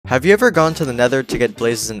Have you ever gone to the Nether to get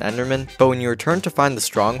blazes and endermen, but when you return to find the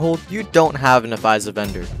stronghold, you don't have enough eyes of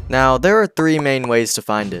ender? Now, there are 3 main ways to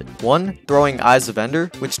find it. 1. Throwing eyes of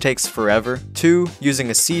ender, which takes forever. 2. Using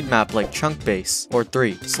a seed map like chunk base. Or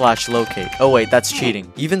 3. /locate. Oh wait, that's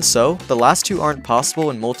cheating. Even so, the last 2 aren't possible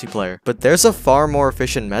in multiplayer, but there's a far more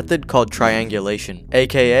efficient method called triangulation,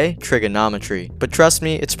 aka trigonometry. But trust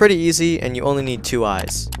me, it's pretty easy and you only need 2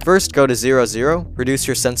 eyes. First, go to 0, 0, reduce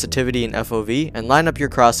your sensitivity in FOV, and line up your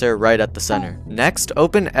crosshair right at the center. Next,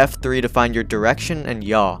 open F3 to find your direction and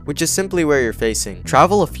yaw, which is simply where you're facing.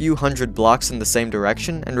 Travel a few hundred blocks in the same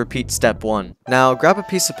direction and repeat step 1. Now, grab a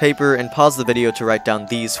piece of paper and pause the video to write down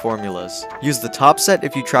these formulas. Use the top set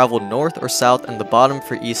if you traveled north or south and the bottom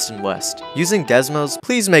for east and west. Using Desmos,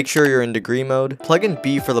 please make sure you're in degree mode. Plug in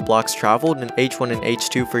B for the blocks traveled and H1 and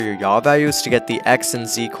H2 for your yaw values to get the X and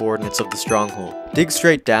Z coordinates of the stronghold. Dig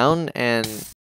straight down and